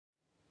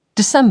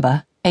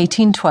December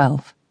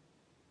 1812.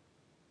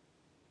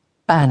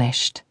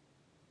 Banished.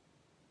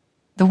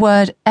 The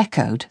word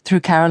echoed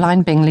through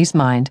Caroline Bingley's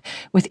mind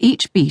with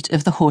each beat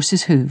of the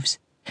horse's hooves,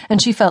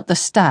 and she felt the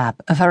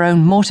stab of her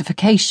own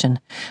mortification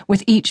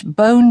with each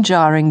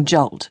bone-jarring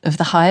jolt of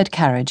the hired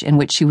carriage in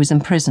which she was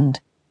imprisoned.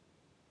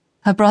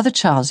 Her brother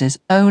Charles's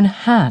own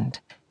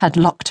hand had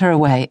locked her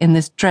away in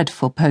this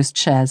dreadful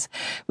post-chaise,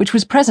 which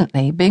was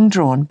presently being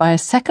drawn by a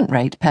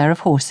second-rate pair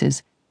of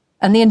horses,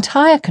 and the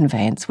entire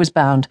conveyance was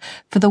bound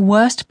for the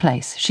worst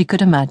place she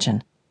could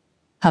imagine,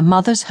 her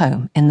mother's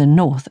home in the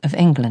north of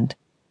England.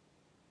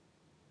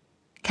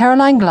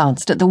 Caroline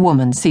glanced at the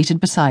woman seated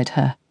beside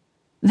her.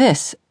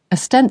 This,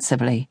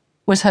 ostensibly,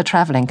 was her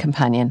travelling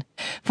companion,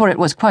 for it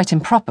was quite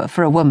improper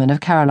for a woman of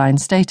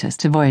Caroline's status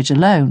to voyage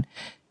alone.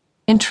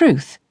 In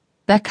truth,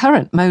 their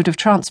current mode of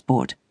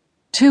transport,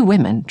 two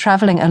women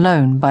travelling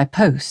alone by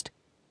post,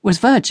 was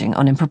verging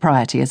on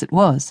impropriety as it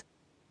was.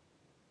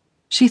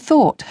 She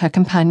thought her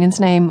companion's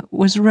name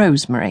was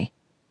Rosemary,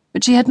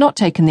 but she had not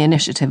taken the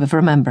initiative of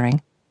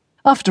remembering.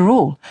 After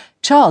all,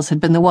 Charles had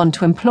been the one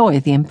to employ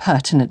the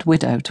impertinent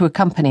widow to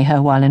accompany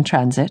her while in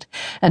transit,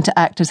 and to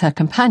act as her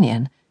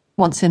companion,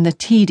 once in the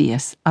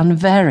tedious,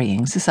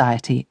 unvarying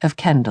society of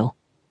Kendal,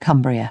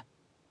 Cumbria.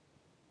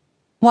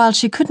 While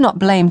she could not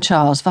blame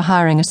Charles for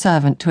hiring a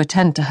servant to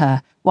attend to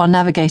her while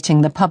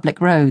navigating the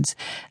public roads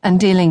and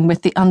dealing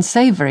with the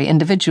unsavoury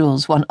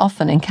individuals one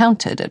often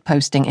encountered at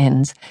posting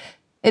inns,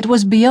 it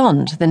was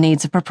beyond the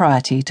needs of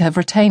propriety to have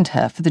retained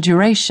her for the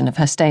duration of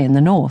her stay in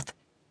the north.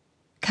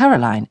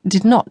 Caroline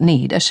did not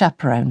need a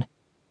chaperone,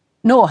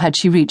 nor had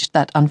she reached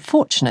that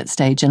unfortunate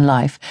stage in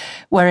life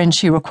wherein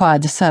she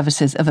required the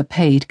services of a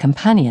paid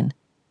companion.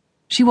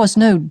 She was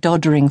no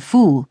doddering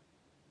fool,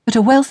 but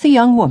a wealthy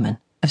young woman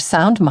of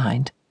sound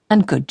mind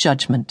and good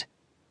judgment.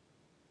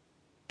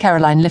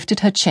 Caroline lifted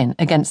her chin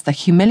against the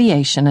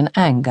humiliation and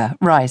anger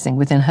rising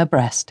within her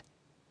breast.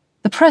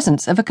 The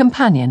presence of a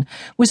companion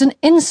was an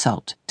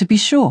insult, to be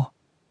sure.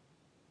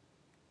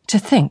 To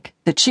think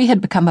that she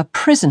had become a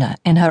prisoner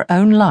in her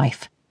own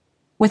life,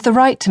 with the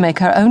right to make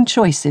her own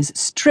choices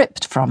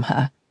stripped from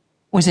her,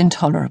 was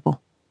intolerable.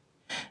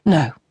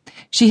 No,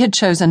 she had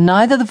chosen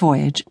neither the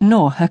voyage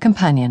nor her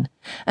companion,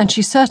 and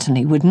she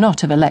certainly would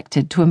not have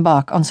elected to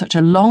embark on such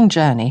a long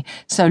journey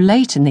so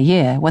late in the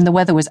year when the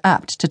weather was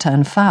apt to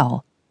turn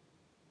foul.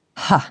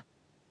 Ha!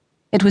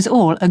 It was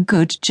all a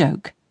good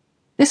joke.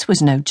 This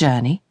was no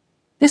journey.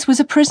 This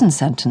was a prison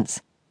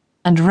sentence,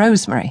 and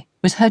Rosemary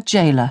was her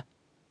jailer.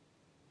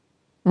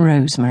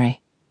 Rosemary.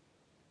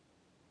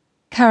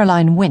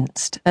 Caroline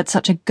winced at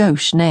such a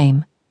gauche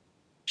name.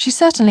 She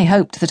certainly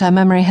hoped that her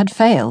memory had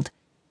failed,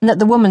 and that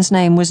the woman's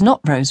name was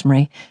not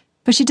Rosemary,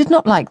 for she did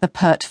not like the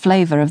pert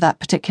flavour of that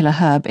particular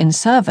herb in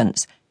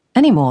servants,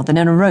 any more than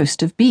in a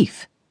roast of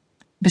beef.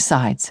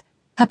 Besides,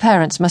 her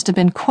parents must have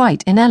been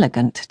quite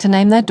inelegant to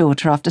name their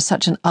daughter after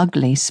such an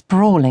ugly,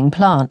 sprawling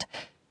plant,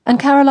 and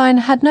Caroline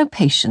had no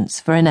patience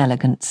for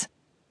inelegance.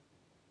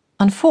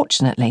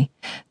 Unfortunately,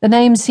 the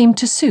name seemed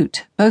to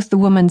suit both the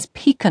woman's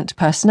piquant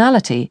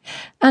personality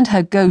and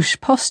her gauche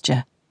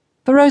posture,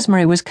 for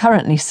Rosemary was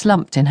currently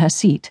slumped in her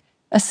seat,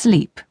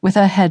 asleep, with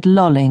her head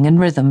lolling in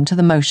rhythm to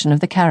the motion of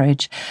the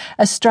carriage,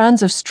 as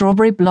strands of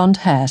strawberry blonde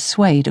hair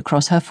swayed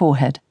across her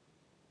forehead.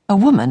 A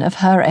woman of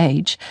her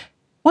age,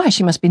 why,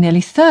 she must be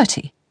nearly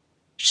 30,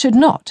 should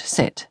not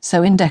sit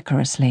so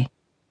indecorously.